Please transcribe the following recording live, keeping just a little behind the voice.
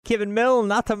Kevin Milne,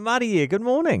 Ngāta Mārie. Good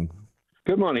morning.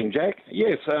 Good morning, Jack.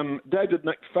 Yes, David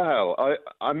McPhail.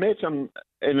 I met him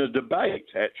in a debate,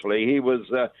 actually. He was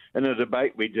in a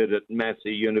debate we did at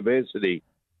Massey University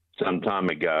some time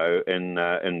ago in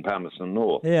Palmerston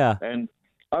North. Yeah. And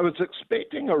I was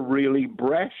expecting a really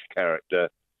brash character,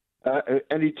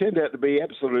 and he turned out to be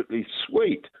absolutely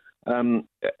sweet. And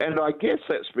I guess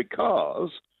that's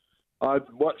because I've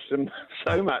watched him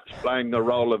so much playing the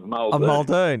role of Muldoon. Of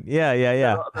Muldoon, yeah.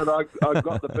 That I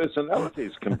got the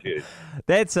personalities confused.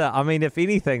 That's, if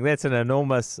anything, that's an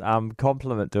enormous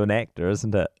compliment to an actor,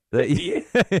 isn't it? That you,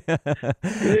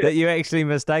 that you actually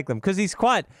mistake them. Because he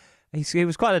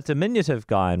was quite a diminutive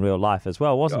guy in real life as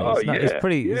well, wasn't he? Oh, He's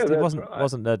pretty. Yeah, he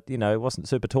wasn't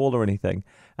super tall or anything.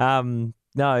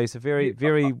 No, he's a very,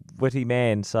 very witty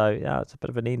man. So yeah, it's a bit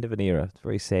of an end of an era. It's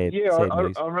very sad. Yeah, sad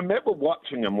news. I remember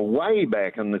watching him way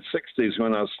back in the 60s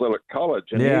when I was still at college,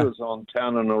 and he was on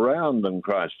Town and Around in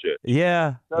Christchurch.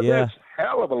 Yeah, so that's a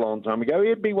hell of a long time ago.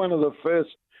 He'd be one of the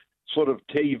first sort of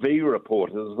TV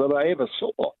reporters that I ever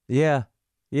saw. Yeah.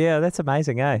 Yeah, that's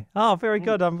amazing, eh? Oh, very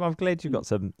good. I'm glad you got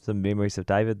some memories of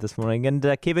David this morning. And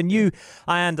Kevin, you,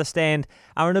 I understand,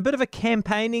 are in a bit of a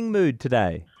campaigning mood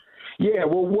today. Yeah,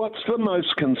 well, what's the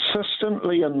most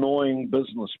consistently annoying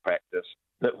business practice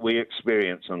that we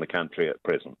experience in the country at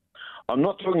present? I'm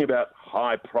not talking about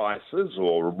high prices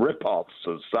or rip-offs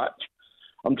as such.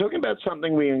 I'm talking about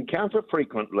something we encounter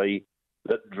frequently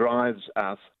that drives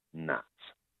us nuts.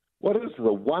 What is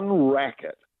the one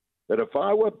racket that if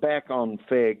I were back on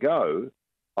Fair Go,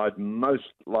 I'd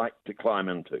most like to climb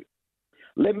into?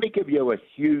 Let me give you a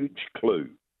huge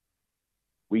clue.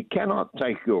 We cannot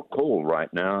take your call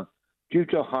right now due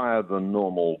to higher than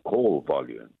normal call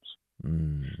volumes.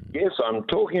 Yes, I'm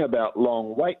talking about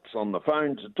long waits on the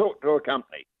phone to talk to a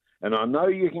company. And I know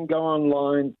you can go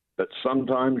online, but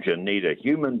sometimes you need a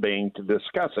human being to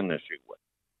discuss an issue with.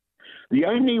 The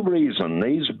only reason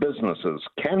these businesses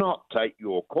cannot take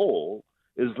your call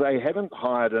is they haven't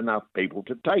hired enough people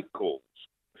to take calls.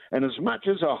 And as much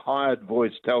as a hired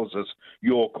voice tells us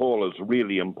your call is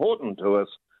really important to us,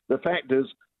 the fact is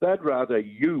they'd rather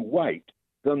you wait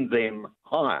than them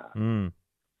hire.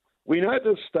 We know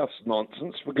this stuff's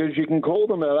nonsense because you can call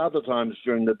them at other times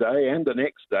during the day and the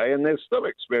next day, and they're still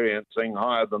experiencing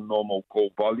higher than normal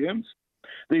call volumes.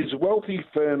 These wealthy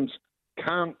firms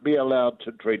can't be allowed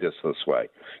to treat us this way.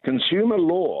 Consumer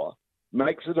law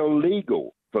makes it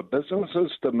illegal for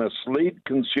businesses to mislead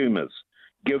consumers,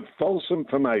 give false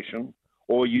information,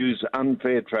 or use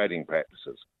unfair trading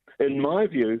practices. In my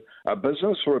view, a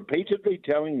business repeatedly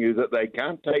telling you that they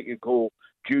can't take your call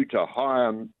due to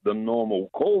higher than normal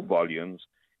call volumes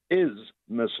is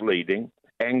misleading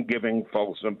and giving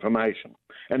false information.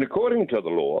 And according to the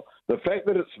law, the fact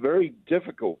that it's very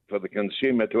difficult for the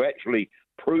consumer to actually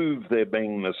prove they're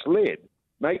being misled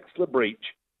makes the breach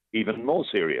even more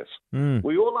serious.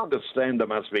 We all understand there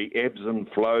must be ebbs and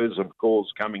flows of calls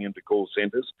coming into call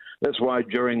centres. That's why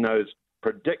during those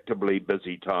predictably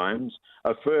busy times,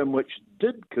 a firm which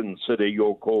did consider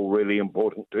your call really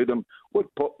important to them would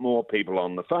put more people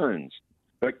on the phones.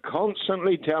 But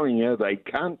constantly telling you they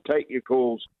can't take your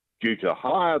calls due to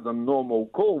higher than normal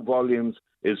call volumes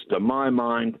is, to my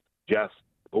mind, just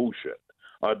bullshit.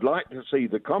 I'd like to see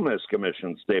the Commerce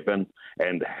Commission step in,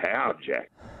 and how,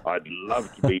 Jack? I'd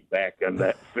love to be back in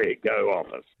that Fair Go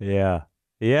office.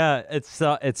 Yeah,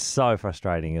 it's so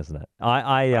frustrating, isn't it?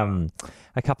 I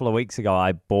a couple of weeks ago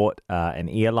I bought an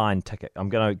airline ticket. I'm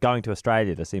going to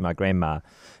Australia to see my grandma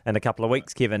in a couple of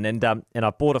weeks, Kevin, and I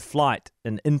bought a flight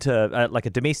like a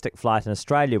domestic flight in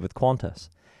Australia with Qantas,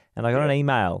 and I got an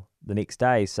email the next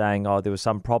day saying, there was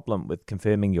some problem with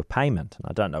confirming your payment, and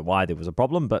I don't know why there was a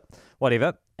problem, but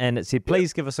whatever. And it said,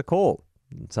 please give us a call.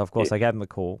 So of course I gave them a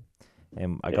call.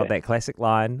 And I got that classic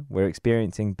line, we're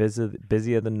experiencing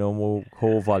busier than normal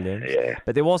call volumes.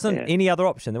 But there wasn't any other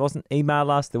option. There wasn't email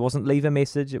us. There wasn't leave a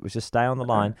message. It was just stay on the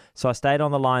line. So I stayed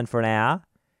on the line for an hour,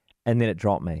 and then it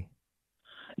dropped me.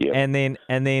 And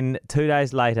then 2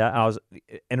 days later, I was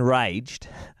enraged.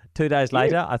 2 days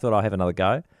later, I thought I'll have another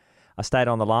go. I stayed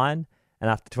on the line, and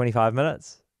after 25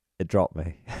 minutes, it dropped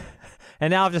me.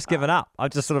 And now I've just given up. I'm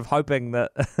just sort of hoping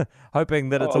that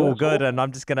it's all good, and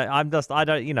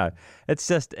it's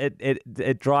just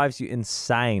it drives you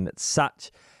insane. It's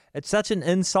such an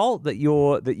insult that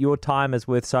your time is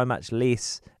worth so much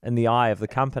less in the eye of the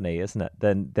company, isn't it,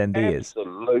 than theirs?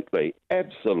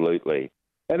 Absolutely.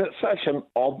 And it's such an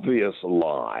obvious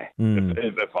lie,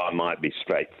 if I might be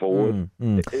straightforward.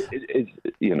 I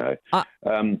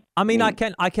mean, I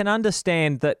can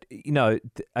understand that,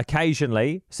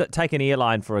 occasionally, so take an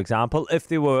airline, for example, if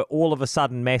there were all of a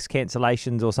sudden mass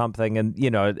cancellations or something, and,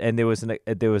 and there was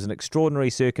an extraordinary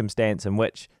circumstance in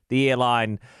which the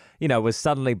airline, was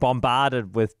suddenly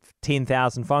bombarded with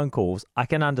 10,000 phone calls, I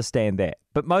can understand that.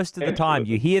 But most of the time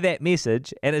you hear that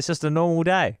message and it's just a normal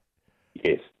day.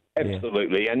 Yes.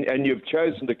 Absolutely, yeah. And you've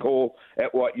chosen to call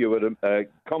at what you would,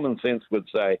 common sense would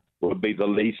say, would be the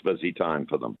least busy time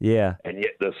for them. Yeah. And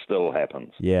yet this still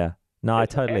happens. Yeah. No, I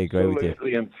totally agree with you.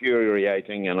 Absolutely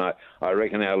infuriating, and I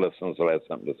reckon our listeners will have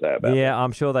something to say about it. Yeah,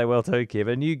 I'm sure they will too,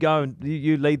 Kevin. You go and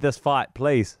you lead this fight,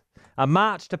 please. A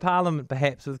march to Parliament,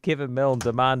 perhaps, with Kevin Milne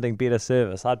demanding better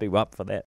service. I'd be up for that.